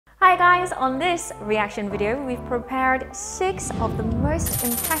Hi guys, on this reaction video, we've prepared 6 of the most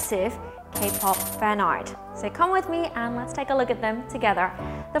impressive K-pop fan art. So come with me and let's take a look at them together.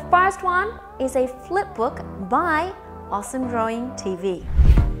 The first one is a flipbook by Awesome Drawing TV.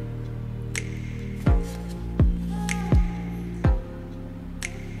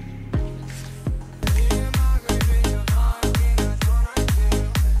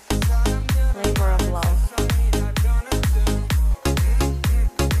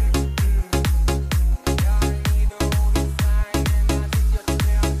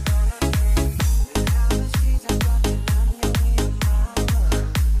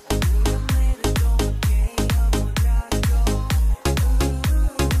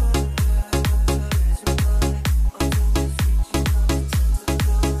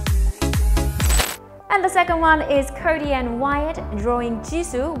 And the second one is Cody and Wyatt drawing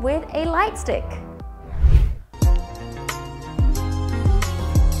Jisoo with a Lightstick. Oh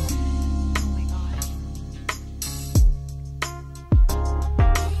my god.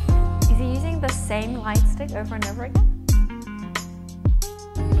 Is he using the same Lightstick over and over again?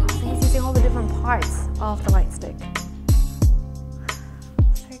 So he's using all the different parts of the Lightstick.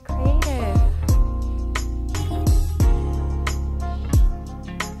 So creative.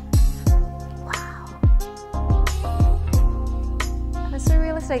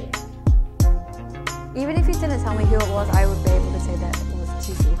 Like, even if you didn't tell me who it was, I would be able to say that it was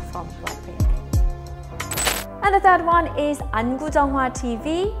Jisoo from BLACKPINK. And the third one is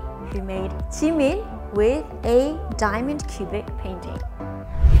안구정화TV, who made Jimin with a diamond cubic painting.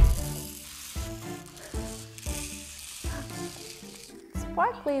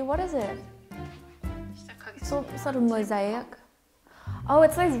 Sparkly, what is it? Sort of mosaic. Oh,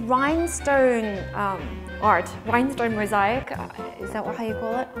 it's those rhinestone art, rhinestone mosaic. Is that how you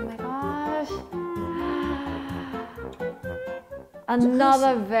call it? Oh my gosh.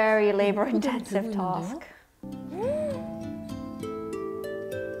 Another very labor-intensive task.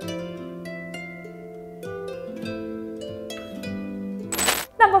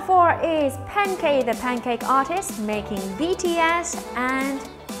 Number 4 is K The Pancake Artist making BTS and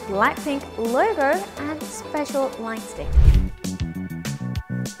BLACKPINK logo and special Lightstick.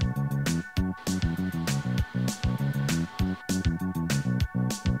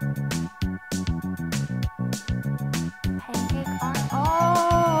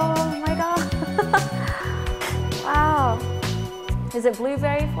 Is it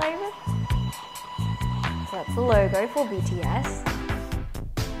blueberry flavored? So that's the logo for BTS.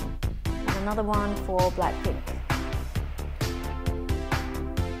 And another one for BLACKPINK.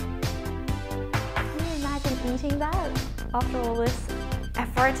 Can you imagine eating that after all this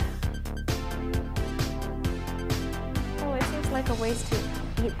effort? Oh, it seems like a waste to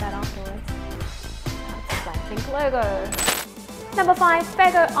eat that afterwards. That's the BLACKPINK logo. Number 5,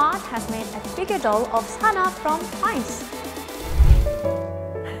 FEGO Art has made a figure doll of Sana from Twice.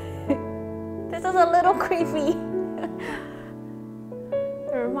 This is a little creepy.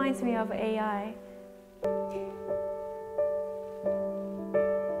 It reminds me of AI.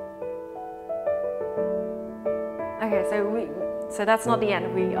 Okay, so that's not the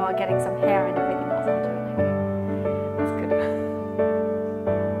end. We are getting some hair and everything else onto it. Okay, that's good.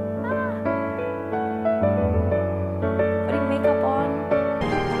 Putting makeup on.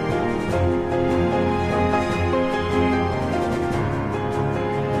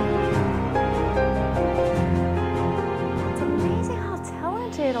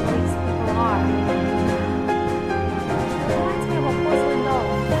 All these people are. It reminds me of a porcelain doll.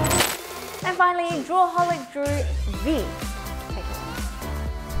 And finally, drawholic drew V. Take it.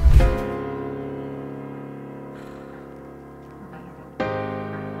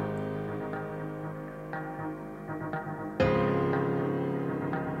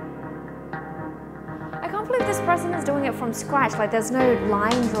 I can't believe this person is doing it from scratch. Like, there's no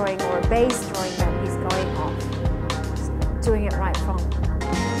line drawing or a base drawing that he's going off. Just doing it right from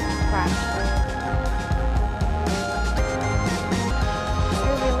scratch. So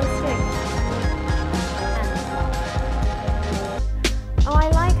realistic. Oh, I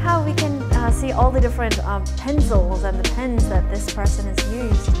like how we can see all the different pencils and the pens that this person has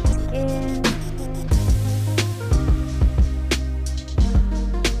used. Skin.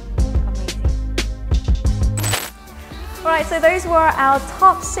 Amazing. Alright, so those were our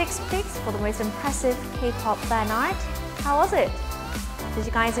top 6 picks for the most impressive K-pop fan art. How was it? Did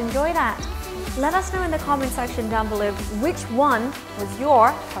you guys enjoy that? Let us know in the comment section down below which one was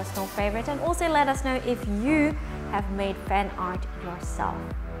your personal favorite, and also let us know if you have made fan art yourself.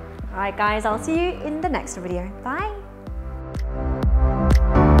 Alright guys, I'll see you in the next video. Bye!